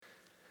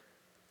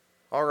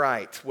All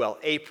right, well,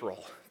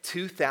 April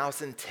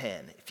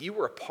 2010. If you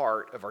were a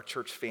part of our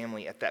church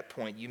family at that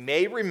point, you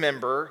may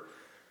remember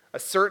a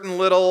certain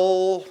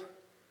little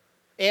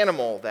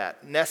animal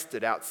that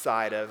nested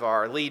outside of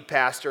our lead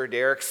pastor,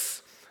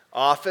 Derek's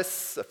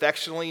office,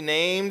 affectionately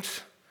named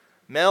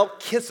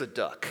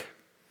Melchizedek.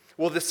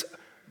 Well, this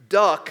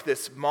duck,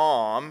 this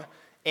mom,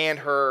 and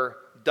her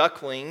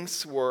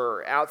ducklings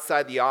were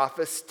outside the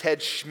office.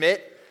 Ted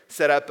Schmidt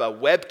set up a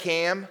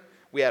webcam.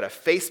 We had a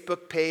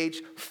Facebook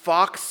page.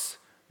 Fox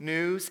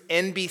News,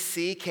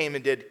 NBC came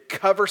and did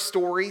cover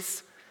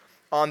stories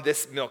on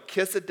this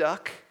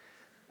Melchizedek.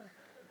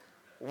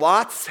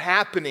 Lots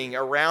happening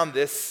around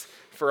this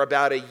for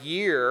about a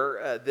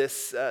year.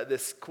 This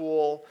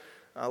cool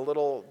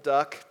little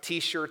duck,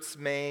 t-shirts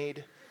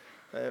made.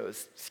 It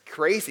was a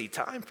crazy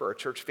time for our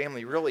church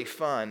family, really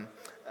fun.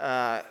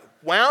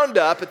 Wound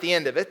up at the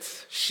end of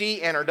it,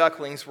 she and her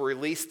ducklings were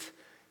released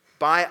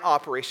by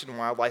Operation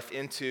Wildlife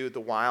into the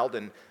wild,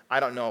 and I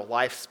don't know a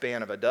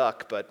lifespan of a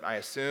duck, but I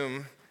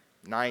assume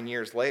 9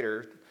 years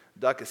later,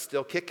 duck is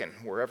still kicking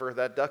wherever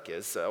that duck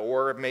is,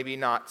 or maybe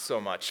not so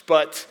much.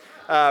 But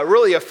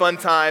really a fun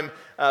time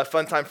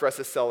for us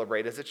to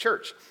celebrate as a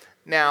church.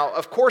 Now,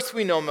 of course,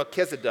 we know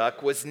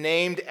Melchizedek was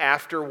named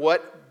after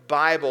what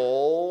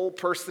Bible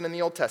person in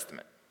the Old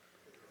Testament?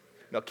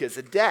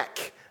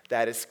 Melchizedek.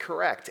 That is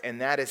correct,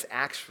 and that is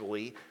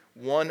actually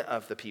one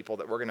of the people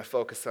that we're going to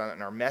focus on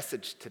in our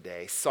message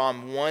today,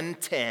 Psalm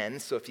 110.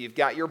 So if you've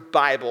got your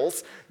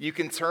Bibles, you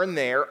can turn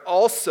there.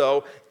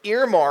 Also,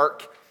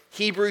 earmark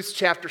Hebrews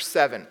chapter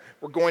 7.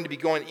 We're going to be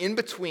going in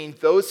between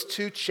those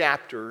two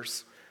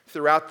chapters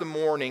throughout the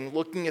morning,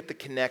 looking at the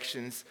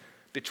connections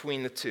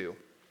between the two.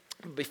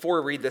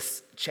 Before we read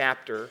this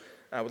chapter,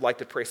 I would like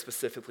to pray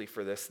specifically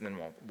for this, and then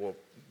we'll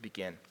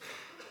begin.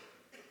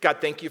 God,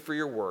 thank you for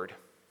your word.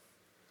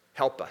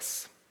 Help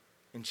us.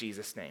 In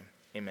Jesus' name,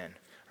 amen.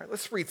 All right,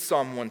 let's read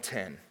Psalm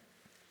 110.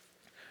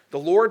 The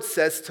Lord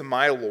says to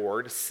my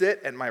Lord,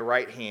 sit at my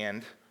right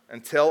hand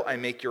until I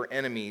make your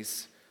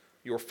enemies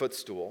your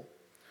footstool.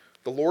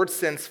 The Lord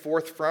sends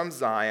forth from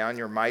Zion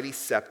your mighty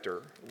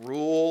scepter.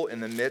 Rule in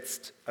the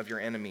midst of your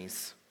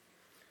enemies.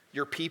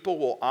 Your people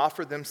will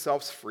offer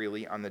themselves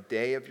freely on the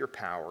day of your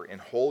power in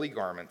holy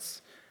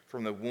garments.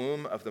 From the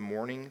womb of the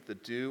morning, the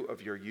dew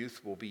of your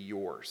youth will be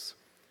yours.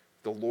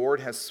 The Lord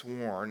has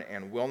sworn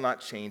and will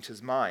not change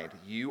his mind.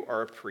 You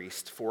are a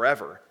priest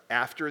forever,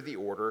 after the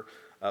order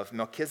of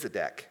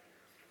Melchizedek.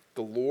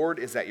 The Lord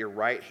is at your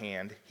right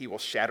hand. He will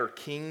shatter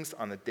kings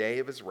on the day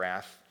of his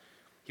wrath.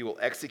 He will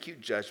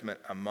execute judgment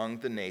among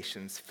the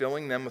nations,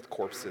 filling them with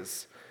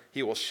corpses.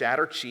 He will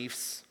shatter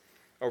chiefs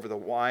over the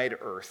wide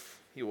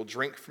earth. He will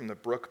drink from the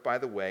brook by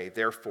the way.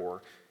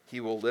 Therefore, he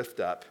will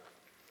lift up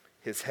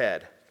his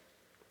head.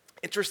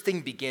 Interesting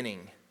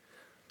beginning.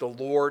 The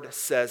Lord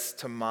says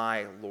to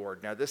my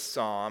Lord. Now, this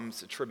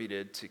psalm's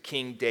attributed to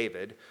King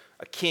David,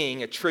 a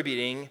king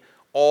attributing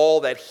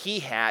all that he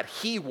had.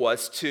 He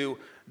was to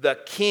the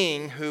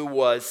king who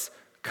was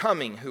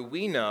coming, who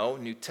we know,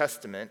 New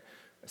Testament,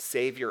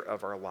 Savior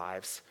of our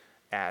lives,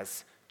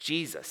 as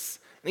Jesus.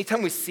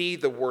 Anytime we see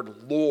the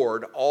word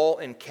Lord, all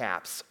in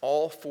caps,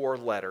 all four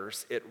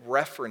letters, it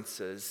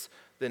references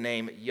the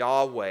name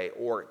Yahweh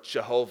or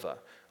Jehovah.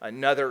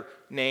 Another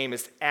name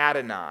is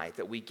Adonai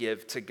that we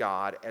give to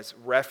God as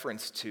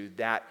reference to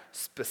that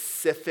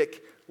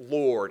specific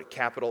Lord,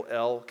 capital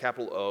L,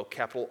 capital O,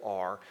 capital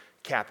R,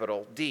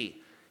 capital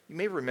D. You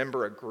may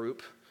remember a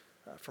group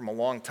from a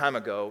long time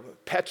ago,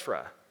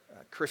 Petra,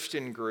 a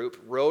Christian group,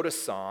 wrote a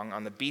song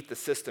on the Beat the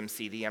System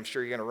CD. I'm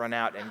sure you're going to run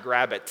out and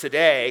grab it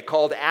today,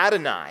 called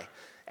Adonai.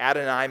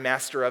 Adonai,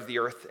 master of the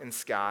earth and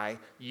sky,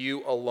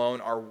 you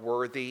alone are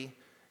worthy,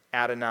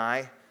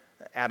 Adonai.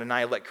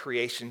 Adonai, let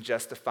creation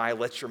justify.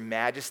 Let your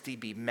majesty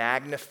be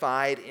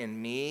magnified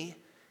in me.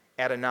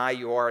 Adonai,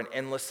 you are an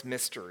endless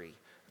mystery.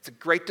 It's a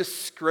great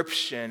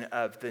description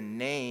of the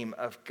name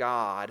of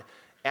God,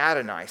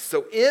 Adonai.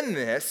 So in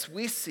this,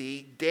 we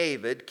see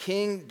David,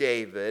 King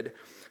David,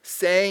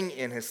 saying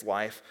in his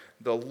life,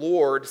 the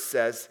Lord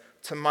says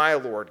to my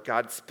Lord,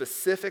 God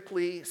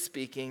specifically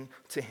speaking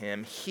to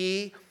him,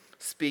 he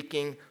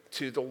speaking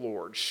to the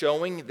Lord,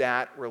 showing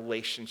that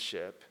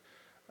relationship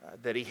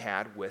that he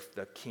had with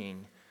the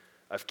King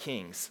of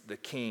Kings, the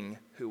King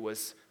who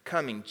was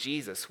coming,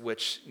 Jesus,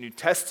 which New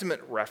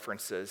Testament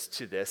references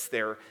to this.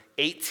 There are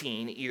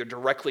 18, either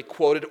directly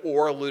quoted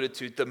or alluded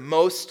to. The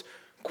most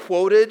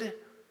quoted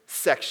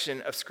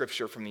section of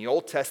Scripture from the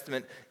Old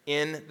Testament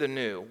in the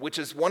New, which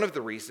is one of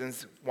the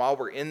reasons, while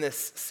we're in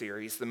this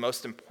series, the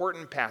most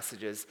important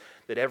passages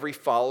that every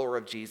follower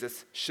of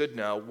Jesus should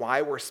know,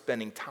 why we're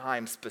spending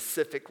time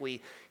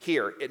specifically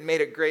here. It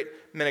meant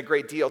a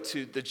great deal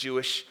to the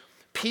Jewish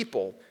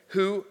people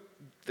who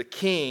the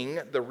king,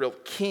 the real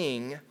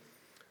king,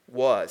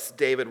 was.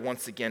 David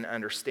once again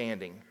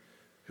understanding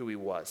who he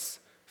was.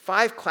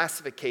 5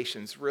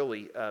 classifications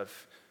really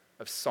of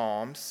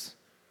Psalms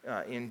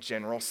in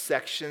general,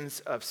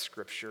 sections of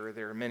Scripture.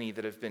 There are many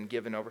that have been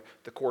given over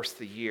the course of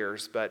the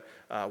years, but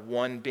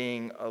one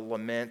being a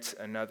lament,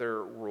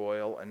 another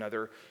royal,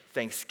 another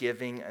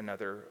thanksgiving,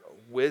 another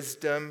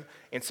wisdom.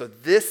 And so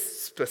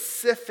this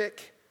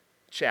specific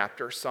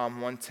chapter,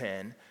 Psalm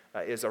 110,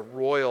 is a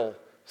royal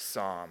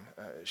psalm,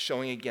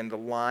 showing again the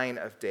line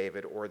of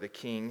David or the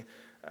King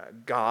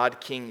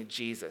God, King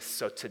Jesus.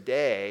 So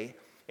today,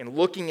 in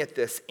looking at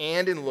this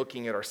and in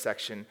looking at our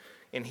section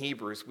in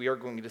Hebrews, we are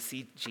going to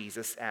see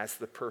Jesus as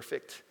the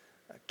perfect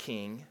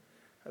king,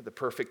 the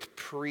perfect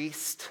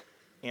priest,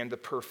 and the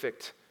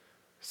perfect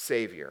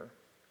Savior.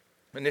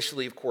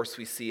 Initially, of course,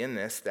 we see in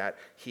this that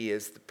he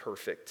is the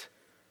perfect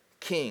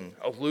king,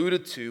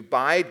 alluded to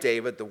by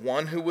David, the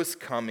one who was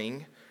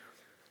coming,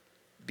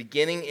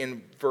 beginning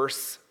in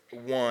verse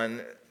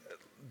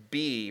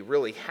 1b,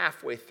 really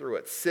halfway through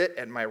it. Sit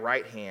at my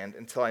right hand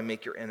until I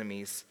make your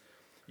enemies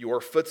your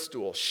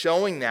footstool,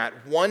 showing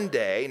that one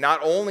day,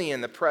 not only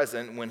in the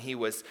present when he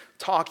was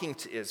talking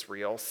to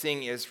Israel,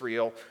 seeing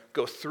Israel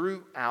go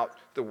throughout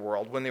the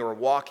world, when they were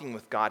walking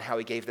with God, how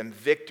he gave them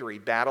victory,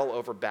 battle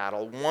over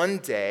battle. One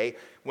day,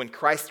 when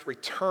Christ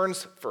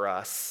returns for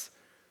us,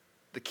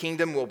 the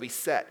kingdom will be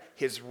set.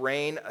 His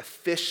reign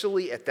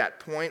officially at that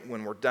point,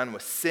 when we're done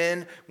with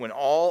sin, when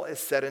all is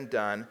said and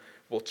done,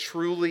 will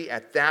truly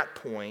at that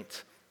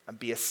point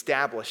be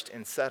established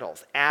and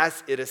settled,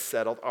 as it is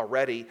settled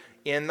already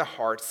in the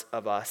hearts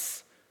of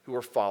us who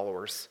are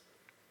followers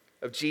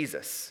of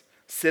Jesus.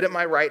 Sit at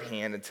my right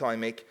hand until I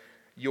make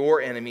your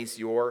enemies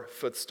your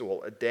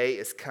footstool. A day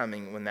is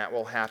coming when that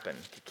will happen.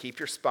 Keep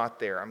your spot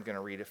there. I'm going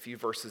to read a few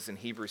verses in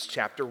Hebrews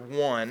chapter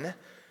 1,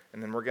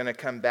 and then we're going to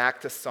come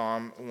back to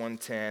Psalm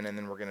 110, and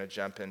then we're going to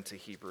jump into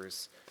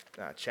Hebrews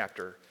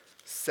chapter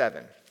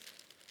 7.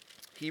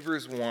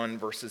 Hebrews 1,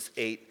 verses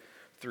 8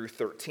 through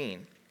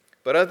 13.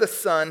 But of the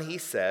Son, he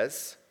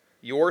says,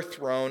 your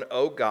throne,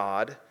 O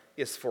God,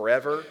 is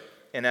forever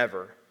and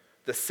ever.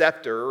 The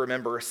scepter,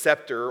 remember, a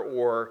scepter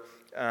or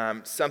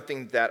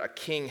something that a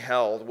king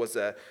held was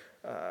a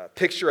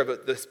picture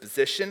of this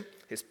position,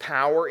 his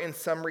power in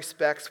some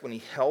respects. When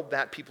he held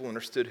that, people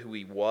understood who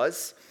he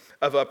was.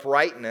 Of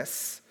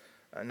uprightness,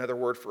 another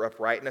word for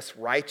uprightness,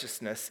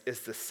 righteousness is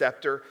the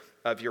scepter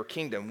of your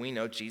kingdom. We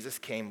know Jesus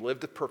came,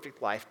 lived a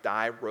perfect life,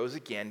 died, rose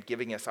again,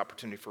 giving us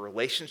opportunity for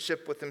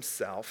relationship with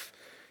himself.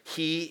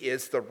 He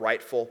is the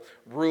rightful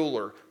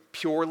ruler,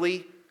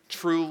 purely,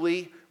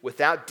 truly,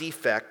 without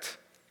defect,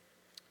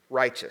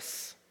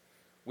 righteous.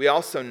 We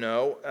also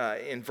know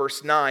in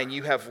verse 9,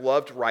 you have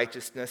loved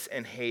righteousness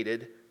and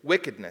hated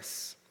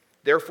wickedness.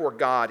 Therefore,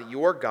 God,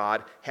 your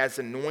God, has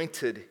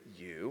anointed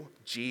you,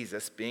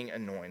 Jesus being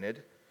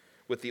anointed,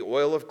 with the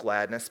oil of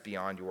gladness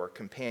beyond your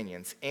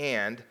companions.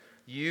 And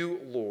you,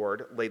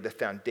 Lord, laid the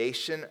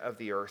foundation of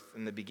the earth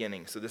in the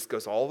beginning. So this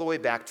goes all the way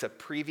back to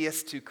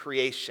previous to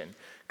creation.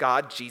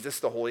 God, Jesus,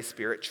 the Holy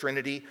Spirit,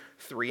 Trinity,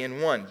 3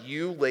 in 1.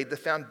 You laid the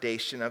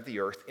foundation of the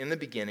earth in the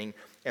beginning,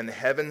 and the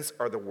heavens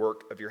are the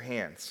work of your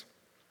hands.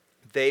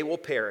 They will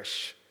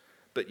perish,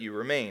 but you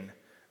remain.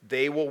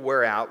 They will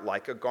wear out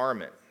like a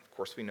garment. Of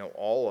course, we know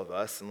all of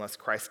us, unless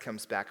Christ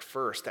comes back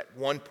first, at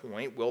one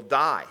point will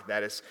die.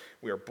 That is,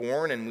 we are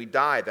born and we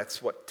die.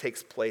 That's what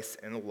takes place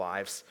in the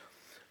lives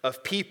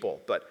of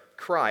people. But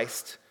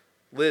Christ,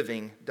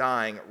 living,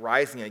 dying,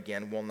 rising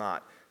again, will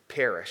not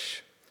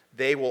perish.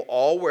 They will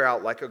all wear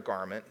out like a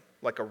garment.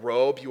 Like a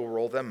robe, you will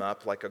roll them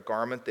up. Like a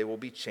garment, they will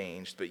be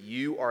changed. But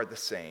you are the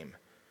same,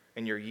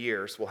 and your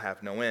years will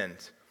have no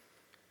end.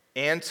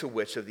 And to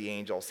which of the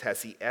angels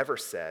has he ever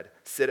said,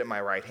 sit at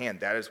my right hand?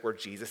 That is where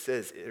Jesus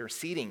is,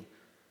 interceding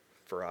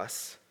for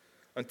us.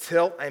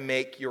 Until I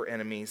make your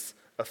enemies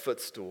a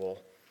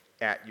footstool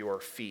at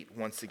your feet.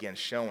 Once again,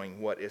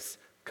 showing what is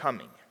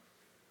coming.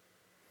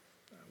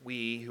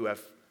 We who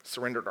have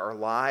surrendered our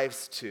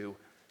lives to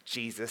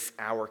Jesus,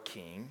 our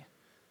King,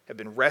 have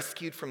been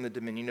rescued from the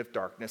dominion of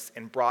darkness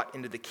and brought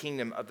into the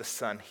kingdom of the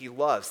Son he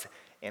loves.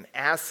 And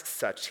as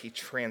such, he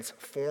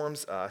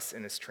transforms us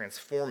and is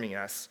transforming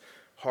us,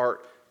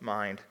 heart,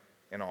 mind,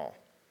 and all.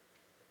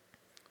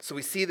 So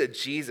we see that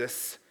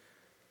Jesus,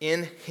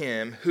 in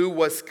him, who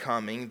was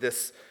coming,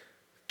 this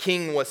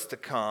king was to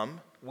come.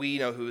 We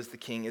know who is the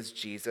king is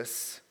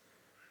Jesus,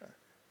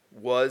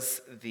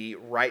 was the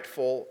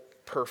rightful,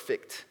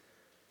 perfect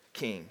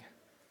king.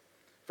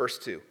 Verse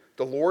 2.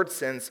 The Lord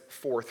sends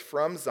forth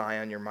from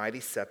Zion your mighty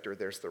scepter.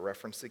 There's the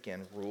reference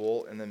again.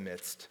 Rule in the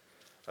midst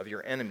of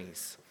your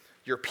enemies.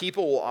 Your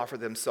people will offer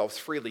themselves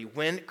freely.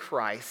 When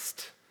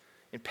Christ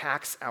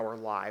impacts our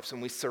lives,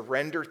 when we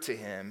surrender to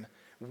him,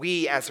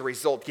 we as a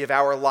result give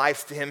our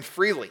lives to him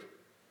freely.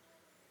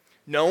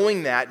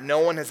 Knowing that no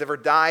one has ever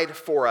died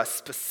for us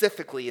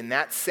specifically in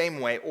that same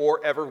way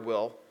or ever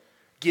will,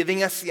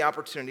 giving us the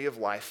opportunity of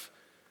life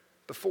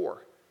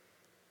before.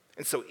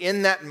 And so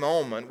in that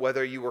moment,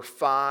 whether you were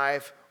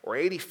 5 or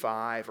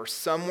 85 or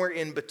somewhere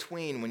in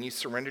between when you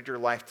surrendered your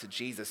life to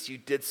Jesus, you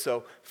did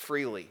so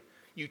freely.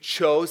 You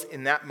chose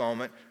in that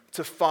moment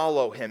to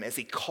follow him. As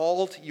he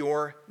called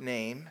your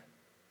name,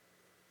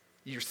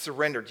 you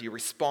surrendered, you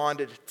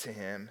responded to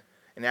him,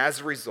 and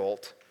as a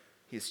result,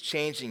 he is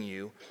changing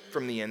you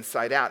from the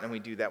inside out, and we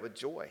do that with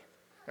joy.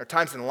 There are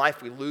times in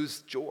life we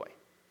lose joy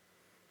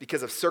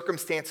because of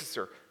circumstances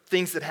or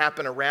things that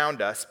happen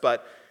around us,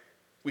 but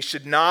We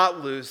should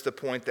not lose the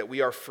point that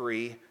we are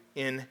free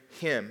in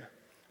him.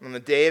 On the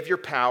day of your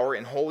power,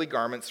 in holy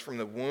garments from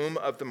the womb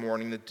of the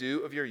morning, the dew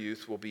of your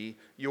youth will be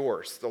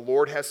yours. The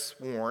Lord has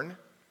sworn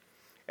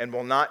and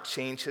will not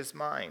change his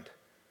mind.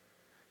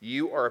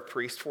 You are a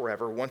priest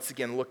forever, once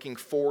again looking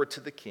forward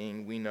to the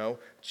King, we know,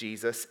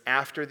 Jesus,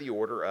 after the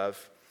order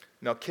of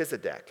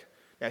Melchizedek.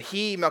 Now,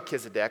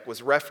 Melchizedek,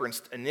 was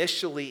referenced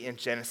initially in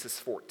Genesis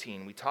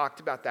 14. We talked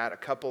about that a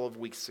couple of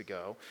weeks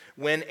ago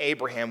when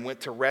Abraham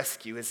went to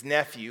rescue his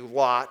nephew,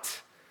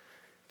 Lot.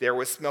 There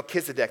was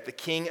Melchizedek, the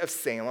king of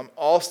Salem,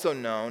 also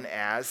known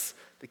as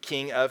the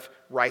king of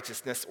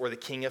righteousness or the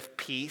king of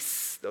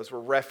peace. Those were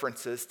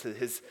references to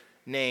his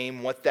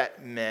name, what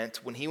that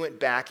meant. When he went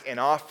back and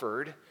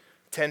offered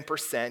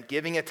 10%,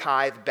 giving a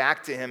tithe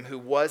back to him who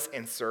was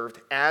and served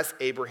as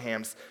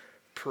Abraham's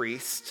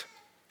priest,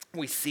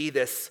 we see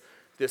this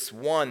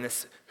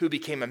who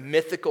became a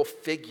mythical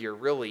figure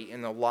really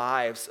in the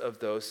lives of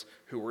those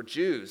who were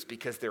Jews,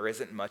 because there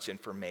isn't much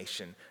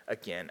information,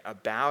 again,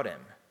 about him.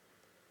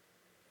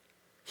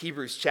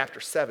 Hebrews chapter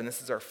 7,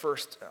 this is our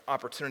first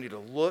opportunity to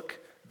look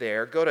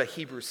there. Go to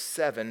Hebrews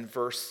 7,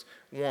 verse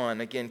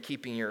 1, again,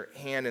 keeping your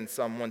hand in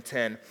Psalm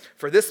 110.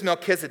 For this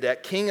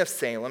Melchizedek, king of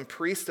Salem,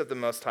 priest of the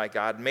Most High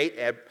God,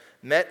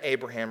 met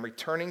Abraham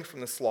returning from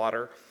the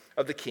slaughter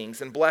of the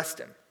kings and blessed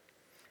him.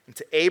 And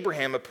to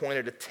Abraham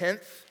appointed a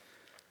 10th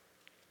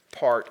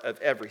part of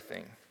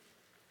everything.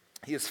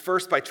 He is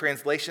first by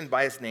translation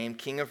by his name,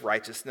 King of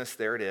Righteousness,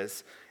 there it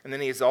is. And then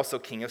he is also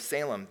King of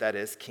Salem, that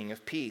is, King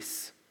of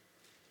Peace.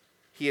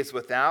 He is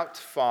without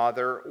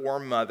father or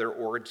mother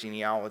or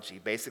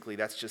genealogy. Basically,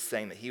 that's just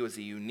saying that he was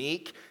a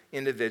unique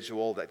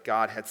individual that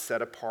God had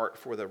set apart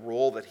for the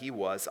role that he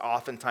was.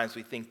 Oftentimes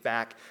we think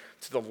back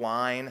to the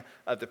line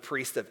of the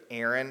priest of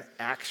Aaron.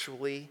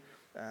 Actually,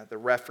 the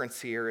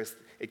reference here is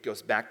it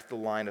goes back to the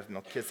line of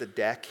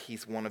Melchizedek.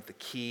 He's one of the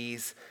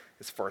keys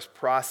as far as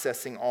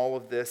processing all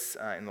of this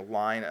in the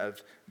line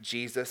of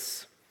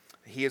Jesus.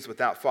 He is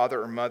without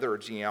father or mother or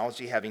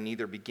genealogy, having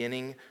neither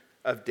beginning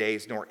of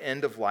days nor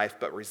end of life,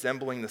 but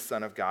resembling the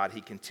Son of God,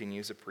 he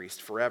continues a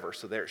priest forever.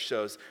 So there it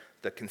shows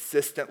the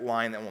consistent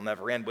line that will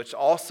never end, which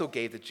also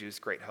gave the Jews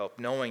great hope,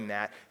 knowing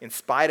that in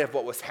spite of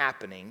what was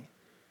happening,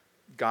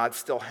 God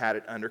still had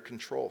it under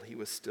control. He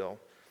was still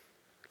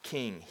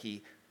king.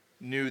 He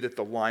knew that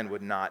the line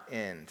would not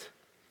end.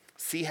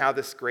 See how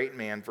this great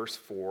man, verse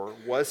 4,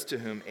 was to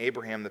whom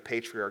Abraham the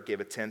patriarch gave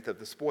a tenth of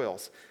the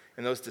spoils.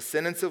 And those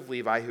descendants of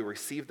Levi who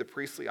received the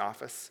priestly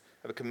office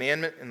have a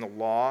commandment in the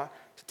law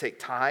to take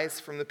tithes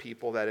from the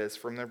people, that is,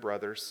 from their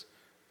brothers,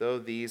 though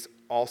these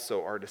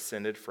also are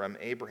descended from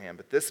Abraham.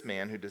 But this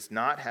man who does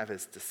not have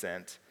his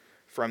descent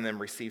from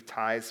them received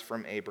tithes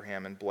from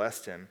Abraham and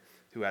blessed him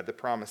who had the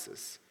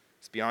promises.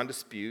 It's beyond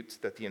dispute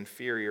that the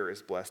inferior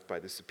is blessed by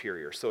the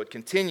superior. So it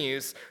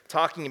continues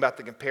talking about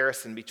the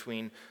comparison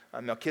between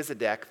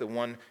Melchizedek, the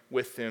one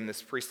with whom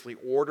this priestly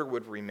order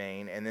would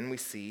remain, and then we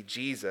see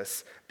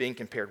Jesus being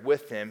compared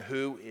with him,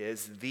 who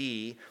is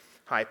the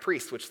high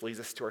priest, which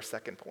leads us to our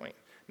second point.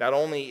 Not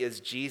only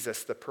is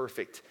Jesus the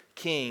perfect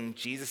king,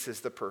 Jesus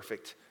is the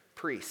perfect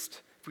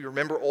priest. If we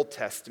remember Old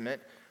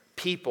Testament,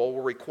 people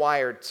were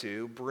required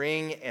to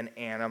bring an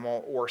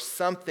animal or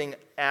something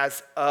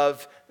as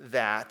of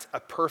that, a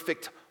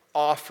perfect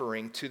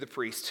offering to the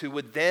priest, who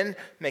would then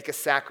make a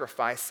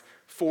sacrifice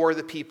for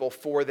the people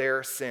for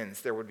their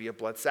sins. There would be a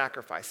blood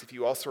sacrifice. If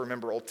you also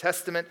remember Old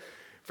Testament,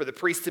 for the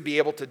priest to be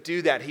able to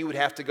do that, he would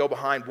have to go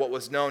behind what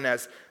was known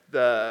as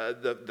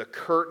the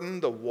curtain,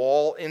 the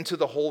wall, into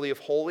the Holy of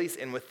Holies,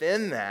 and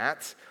within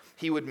that,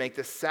 he would make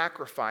this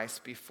sacrifice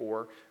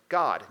before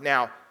God.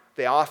 Now,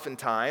 they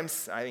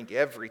oftentimes, I think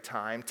every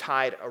time,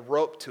 tied a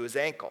rope to his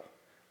ankle.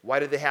 Why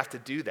did they have to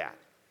do that?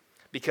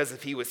 Because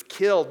if he was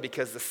killed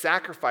because the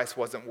sacrifice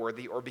wasn't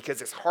worthy or because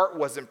his heart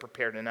wasn't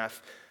prepared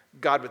enough,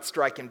 God would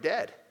strike him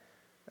dead.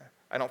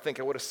 I don't think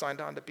I would have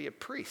signed on to be a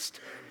priest.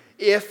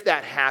 If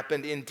that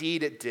happened,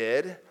 indeed it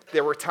did,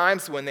 there were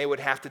times when they would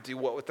have to do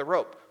what with the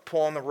rope?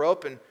 Pull on the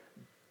rope and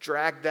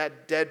drag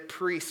that dead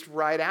priest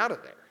right out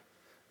of there.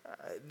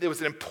 There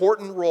was an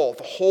important role.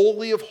 The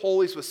Holy of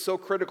Holies was so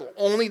critical.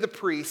 Only the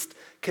priest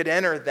could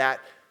enter that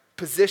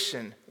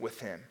position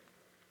with him.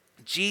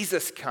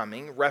 Jesus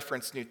coming,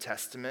 reference New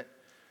Testament,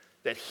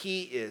 that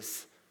he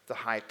is the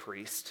high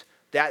priest.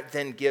 That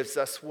then gives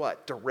us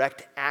what?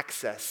 Direct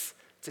access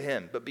to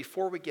him. But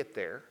before we get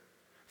there,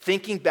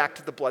 thinking back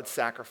to the blood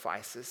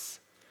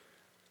sacrifices,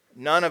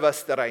 none of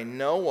us that I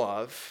know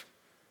of,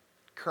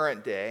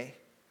 current day,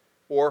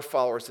 or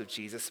followers of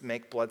Jesus,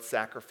 make blood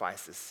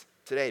sacrifices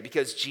today,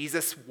 because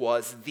Jesus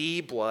was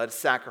the blood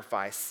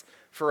sacrifice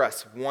for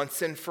us.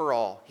 Once and for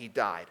all, he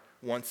died.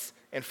 Once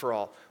and for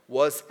all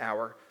was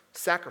our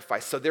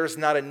sacrifice. So there's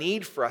not a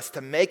need for us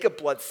to make a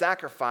blood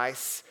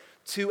sacrifice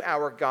to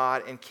our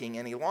God and King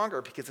any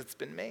longer, because it's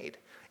been made.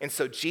 And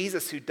so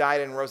Jesus, who died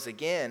and rose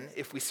again,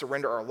 if we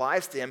surrender our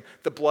lives to him,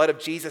 the blood of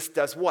Jesus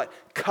does what?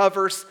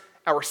 Covers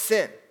our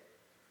sin.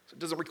 So it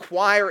doesn't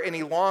require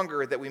any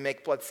longer that we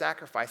make blood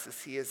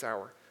sacrifices. He is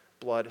our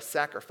blood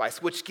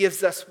sacrifice, which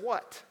gives us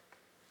what?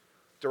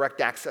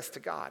 Direct access to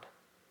God.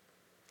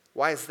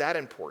 Why is that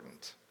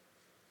important?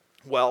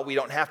 Well, we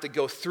don't have to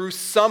go through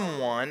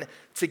someone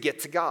to get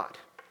to God.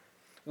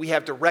 We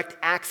have direct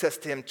access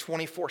to him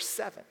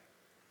 24/7.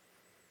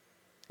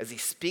 As he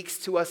speaks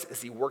to us,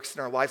 as he works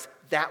in our lives,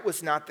 that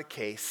was not the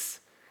case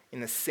in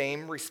the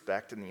same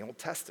respect in the Old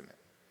Testament.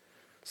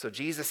 So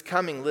Jesus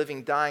coming,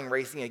 living, dying,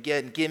 raising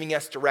again, giving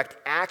us direct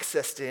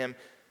access to him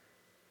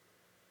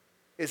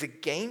is a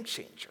game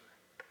changer.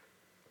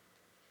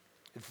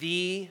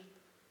 The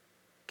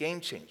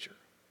game changer.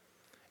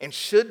 And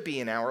should be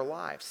in our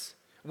lives.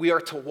 We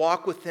are to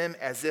walk with him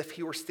as if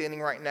he were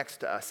standing right next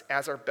to us,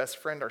 as our best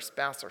friend, our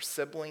spouse, our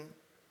sibling.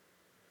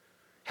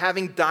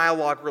 Having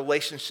dialogue,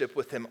 relationship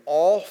with him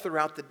all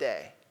throughout the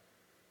day.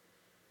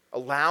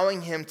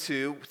 Allowing him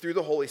to, through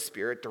the Holy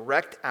Spirit,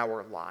 direct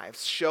our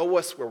lives, show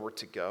us where we're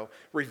to go,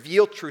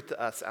 reveal truth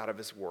to us out of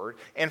his word,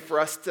 and for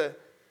us to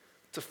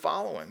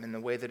follow him in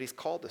the way that he's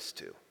called us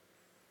to.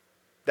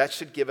 That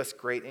should give us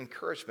great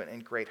encouragement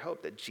and great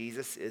hope that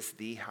Jesus is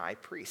the high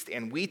priest.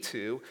 And we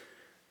too,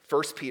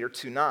 1 Peter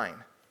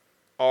 2:9,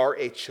 are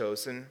a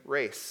chosen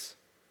race.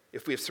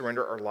 If we have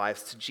surrendered our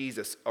lives to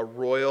Jesus, a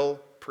royal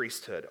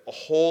priesthood, a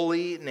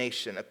holy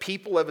nation, a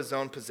people of his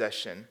own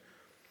possession,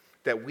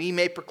 that we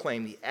may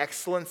proclaim the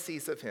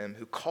excellencies of him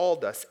who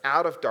called us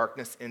out of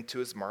darkness into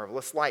his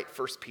marvelous light.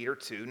 1 Peter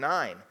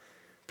 2:9,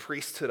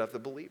 priesthood of the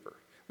believer.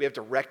 We have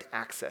direct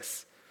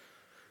access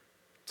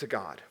to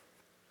God.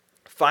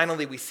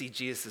 Finally, we see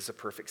Jesus as a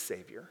perfect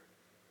Savior.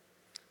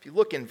 If you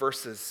look in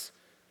verses,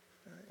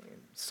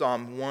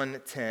 Psalm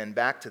 110,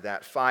 back to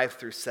that, 5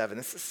 through 7,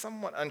 this is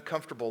somewhat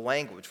uncomfortable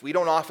language. We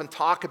don't often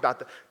talk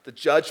about the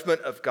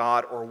judgment of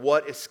God or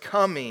what is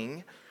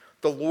coming.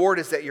 The Lord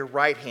is at your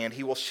right hand.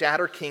 He will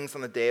shatter kings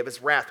on the day of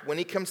his wrath. When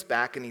he comes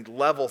back and he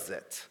levels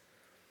it,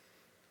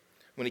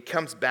 when he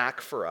comes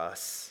back for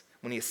us,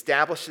 when he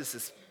establishes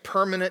his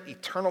permanent,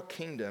 eternal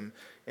kingdom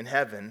in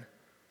heaven,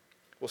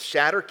 will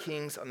shatter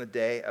kings on the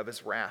day of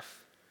his wrath.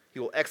 He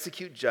will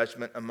execute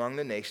judgment among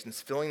the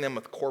nations, filling them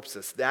with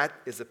corpses. That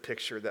is a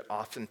picture that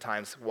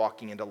oftentimes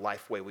walking into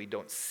Lifeway we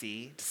don't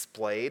see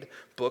displayed,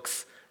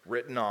 books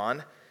written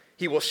on.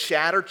 He will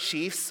shatter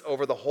chiefs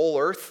over the whole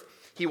earth.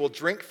 He will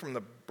drink from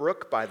the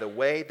brook by the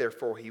way,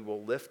 therefore he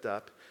will lift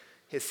up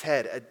his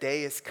head. A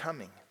day is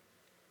coming.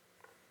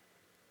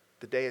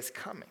 The day is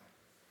coming.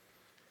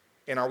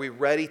 And are we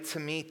ready to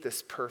meet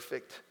this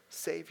perfect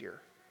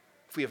Savior?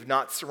 If we have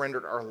not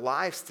surrendered our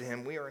lives to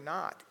him, we are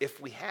not. If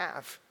we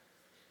have,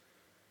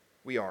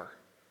 we are.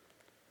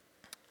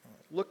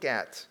 Look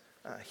at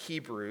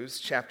Hebrews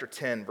chapter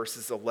 10,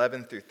 verses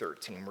 11 through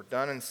 13. We're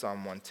done in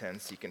Psalm 110,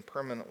 so you can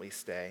permanently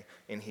stay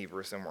in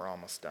Hebrews, and we're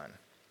almost done.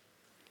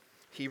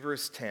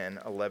 Hebrews 10,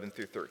 11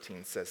 through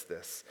 13 says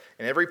this,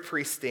 "And every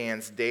priest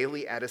stands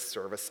daily at his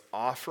service,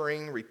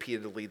 offering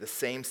repeatedly the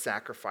same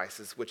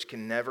sacrifices which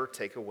can never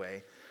take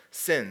away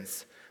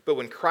sins. But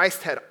when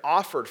Christ had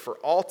offered for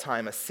all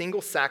time a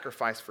single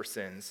sacrifice for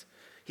sins,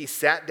 he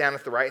sat down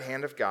at the right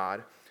hand of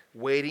God,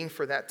 waiting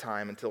for that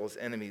time until his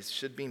enemies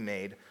should be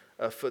made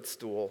a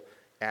footstool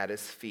at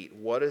his feet."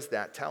 What is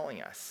that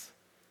telling us?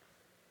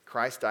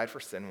 Christ died for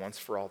sin once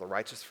for all, the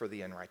righteous for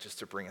the unrighteous,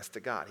 to bring us to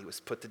God. He was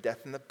put to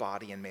death in the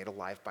body and made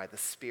alive by the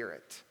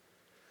Spirit.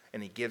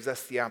 And he gives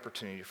us the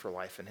opportunity for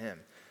life in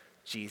him.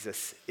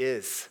 Jesus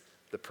is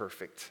the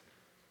perfect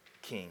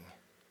King.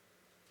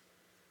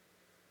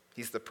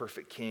 He's the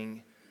perfect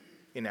King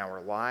in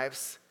our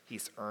lives.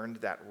 He's earned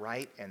that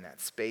right and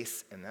that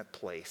space and that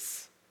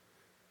place.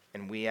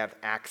 And we have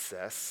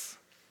access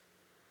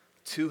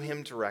to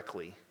him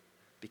directly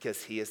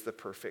because he is the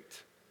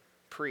perfect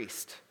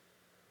priest.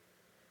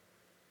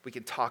 We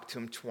can talk to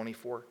him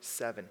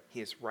 24/7.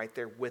 He is right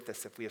there with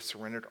us if we have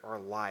surrendered our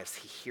lives.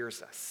 He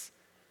hears us.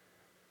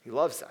 He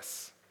loves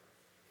us.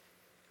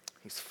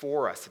 He's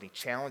for us, and he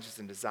challenges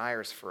and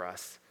desires for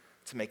us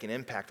to make an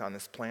impact on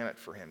this planet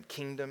for him.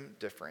 Kingdom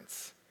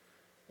difference.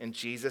 And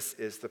Jesus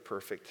is the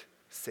perfect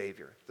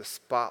Savior, the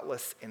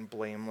spotless and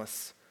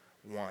blameless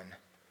one,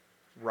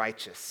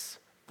 righteous,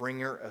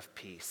 bringer of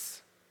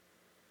peace.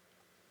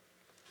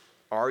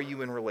 Are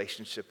you in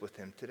relationship with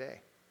him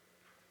today?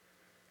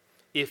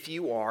 If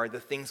you are, the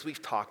things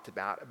we've talked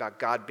about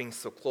God being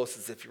so close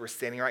as if you were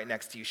standing right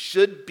next to you,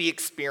 should be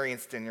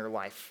experienced in your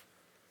life.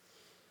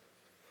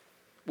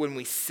 When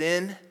we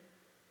sin,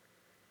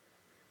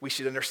 we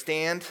should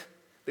understand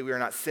that we are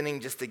not sinning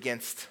just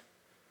against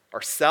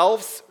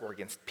ourselves or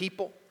against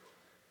people.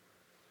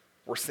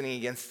 We're sinning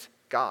against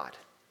God.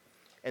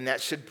 And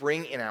that should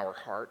bring in our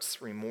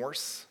hearts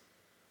remorse,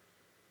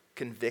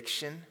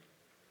 conviction,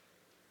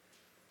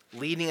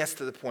 leading us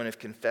to the point of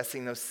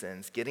confessing those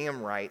sins, getting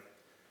them right,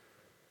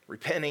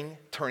 repenting,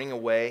 turning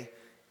away,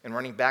 and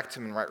running back to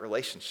him in right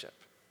relationship.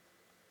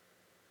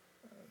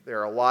 There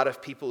are a lot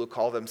of people who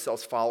call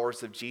themselves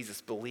followers of Jesus,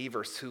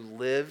 believers who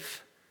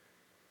live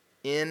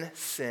in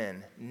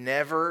sin,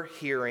 never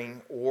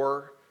hearing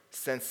or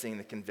sensing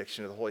the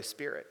conviction of the Holy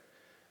Spirit.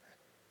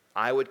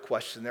 I would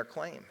question their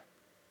claim.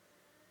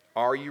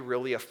 Are you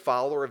really a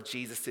follower of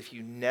Jesus if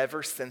you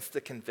never sense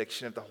the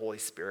conviction of the Holy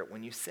Spirit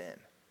when you sin?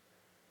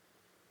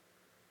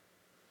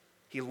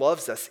 He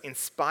loves us in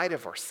spite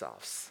of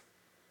ourselves.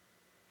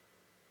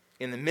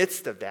 In the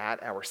midst of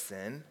that, our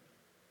sin,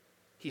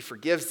 he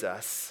forgives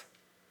us,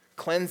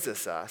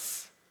 cleanses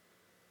us,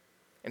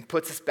 and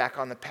puts us back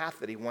on the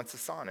path that he wants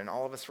us on. And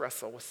all of us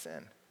wrestle with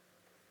sin.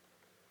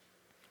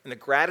 And the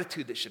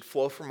gratitude that should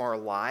flow from our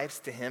lives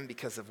to him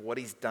because of what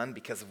he's done,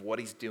 because of what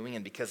he's doing,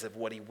 and because of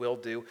what he will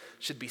do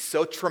should be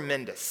so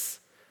tremendous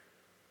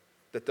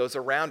that those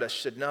around us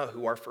should know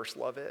who our first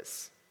love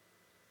is.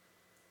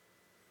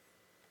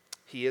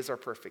 He is our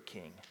perfect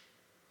King.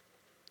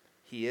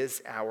 He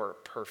is our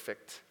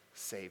perfect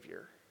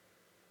Savior.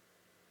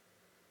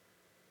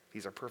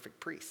 He's our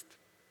perfect priest.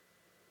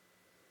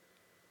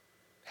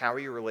 How are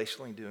you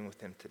relationally doing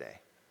with him today?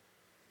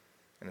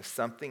 And if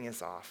something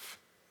is off,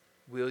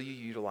 will you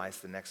utilize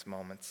the next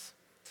moments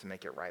to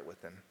make it right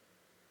with him?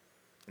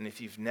 And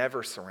if you've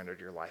never surrendered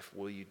your life,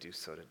 will you do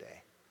so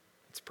today?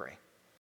 Let's pray.